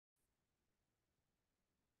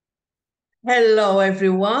Hello,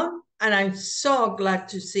 everyone, and I'm so glad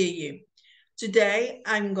to see you. Today,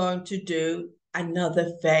 I'm going to do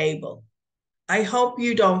another fable. I hope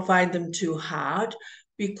you don't find them too hard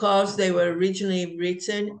because they were originally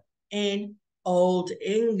written in Old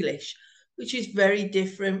English, which is very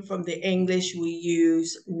different from the English we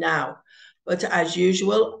use now. But as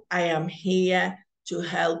usual, I am here to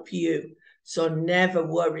help you, so never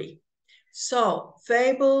worry. So,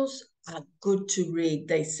 fables are good to read,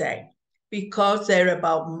 they say, because they're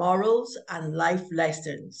about morals and life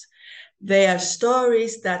lessons. They are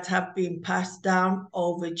stories that have been passed down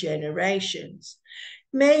over generations.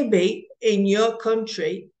 Maybe in your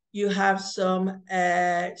country, you have some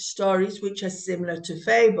stories which are similar to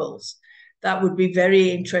fables. That would be very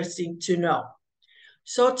interesting to know.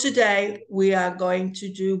 So today we are going to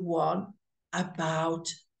do one about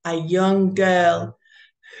a young girl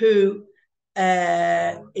who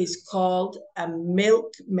is called a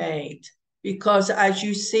milkmaid because, as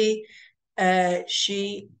you see,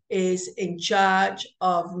 she is in charge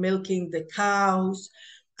of milking the cows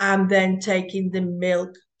and then taking the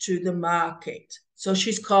milk to the market. So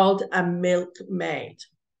she's called a milkmaid.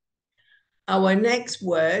 Our next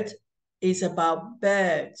word is about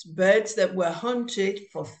birds, birds that were hunted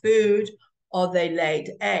for food or they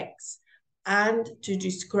laid eggs. And to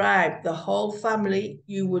describe the whole family,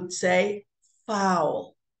 you would say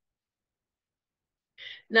fowl.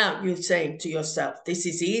 Now you're saying to yourself, this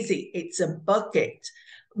is easy, it's a bucket.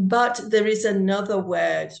 But there is another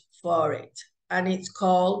word for it, and it's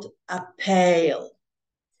called a pail,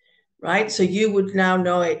 right? So you would now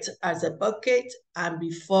know it as a bucket, and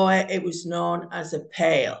before it was known as a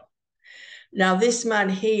pail. Now, this man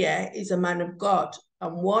here is a man of God,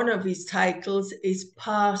 and one of his titles is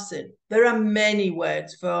parson. There are many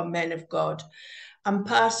words for men of God, and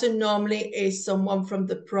parson normally is someone from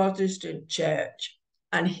the Protestant church,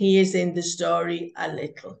 and he is in the story a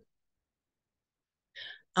little.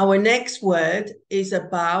 Our next word is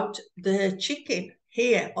about the chicken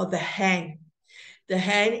here, or the hen. The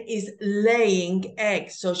hen is laying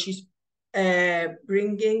eggs, so she's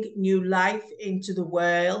bringing new life into the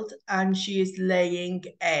world, and she is laying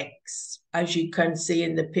eggs, as you can see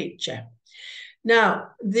in the picture.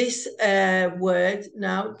 Now, this word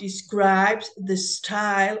now describes the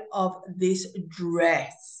style of this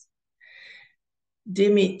dress.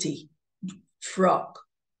 Dimity, frock.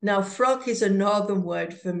 Now, frock is a northern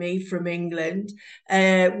word for me from England,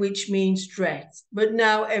 which means dress. But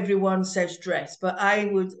now everyone says dress. But I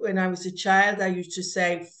would, when I was a child, I used to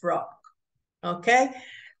say frock. Okay,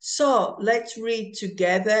 so let's read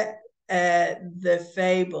together the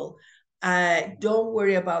fable. Don't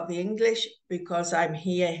worry about the English because I'm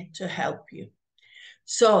here to help you.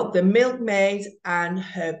 So, the milkmaid and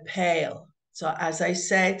her pail. So, as I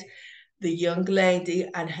said, the young lady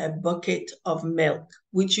and her bucket of milk,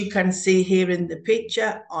 which you can see here in the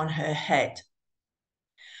picture on her head.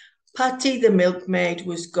 Patty, the milkmaid,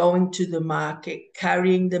 was going to the market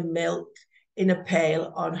carrying the milk in a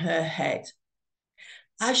pail on her head.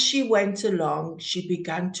 As she went along, she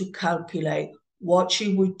began to calculate what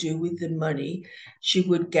she would do with the money she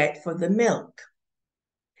would get for the milk.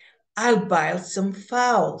 I'll buy some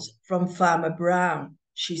fowls from Farmer Brown,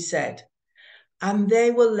 she said, and they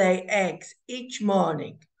will lay eggs each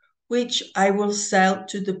morning, which I will sell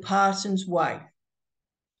to the parson's wife.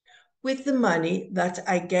 With the money that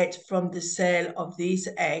I get from the sale of these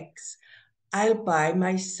eggs, I'll buy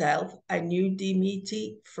myself a new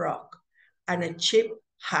dimity frock and a chip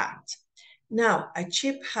hat. Now, a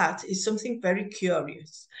chip hat is something very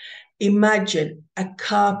curious. Imagine a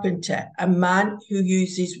carpenter, a man who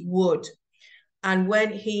uses wood. And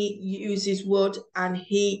when he uses wood and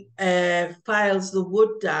he files the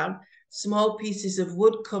wood down, small pieces of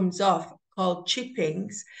wood comes off called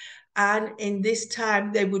chippings. And in this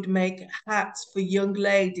time, they would make hats for young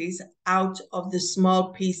ladies out of the small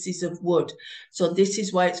pieces of wood. So this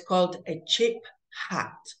is why it's called a chip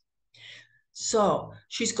hat. So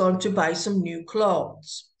she's going to buy some new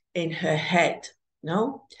clothes in her head,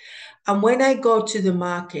 no? And when I go to the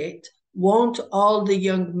market, won't all the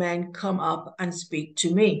young men come up and speak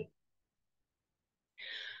to me?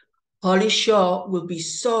 Polly Shaw will be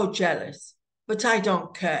so jealous, but I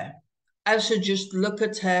don't care. I shall just look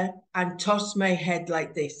at her and toss my head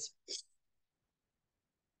like this.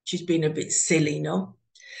 She's been a bit silly, no?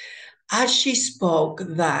 As she spoke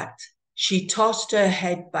that, she tossed her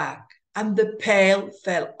head back and the pail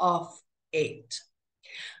fell off it,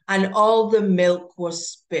 and all the milk was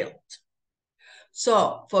spilt.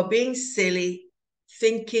 So, for being silly,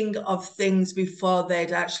 thinking of things before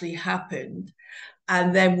they'd actually happened,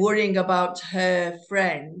 and then worrying about her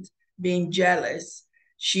friend being jealous,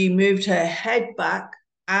 She moved her head back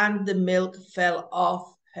and the milk fell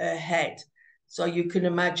off her head. So you can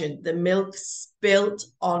imagine the milk spilt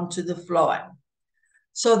onto the floor.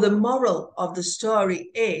 So the moral of the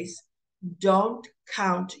story is don't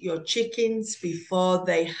count your chickens before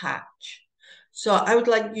they hatch. So I would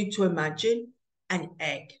like you to imagine an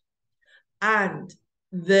egg and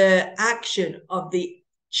the action of the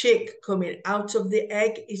chick coming out of the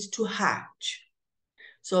egg is to hatch.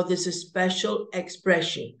 So there's a special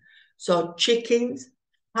expression. So chickens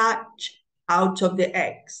hatch out of the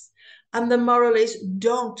eggs. And the moral is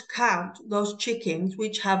don't count those chickens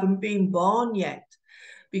which haven't been born yet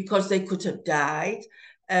because they could have died.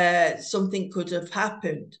 Something could have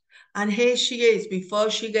happened. And here she is,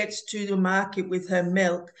 before she gets to the market with her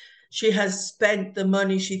milk, she has spent the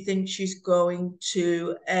money she thinks she's going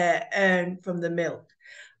to earn from the milk.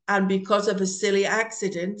 And because of a silly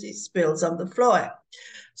accident, it spills on the floor.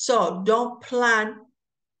 So don't plan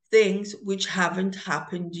things which haven't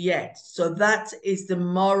happened yet. So that is the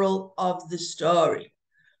moral of the story.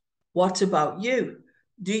 What about you?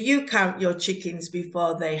 Do you count your chickens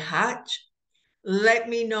before they hatch? Let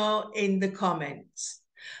me know in the comments.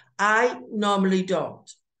 I normally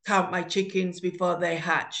don't count my chickens before they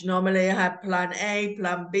hatch. Normally I have plan A,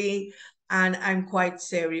 plan B, and I'm quite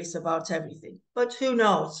serious about everything. But who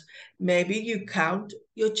knows? Maybe you count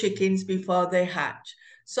your chickens before they hatch.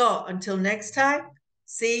 So until next time,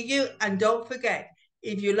 see you. And don't forget,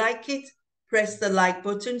 if you like it, press the like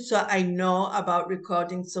button so I know about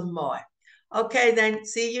recording some more. Okay, then,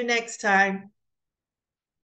 see you next time.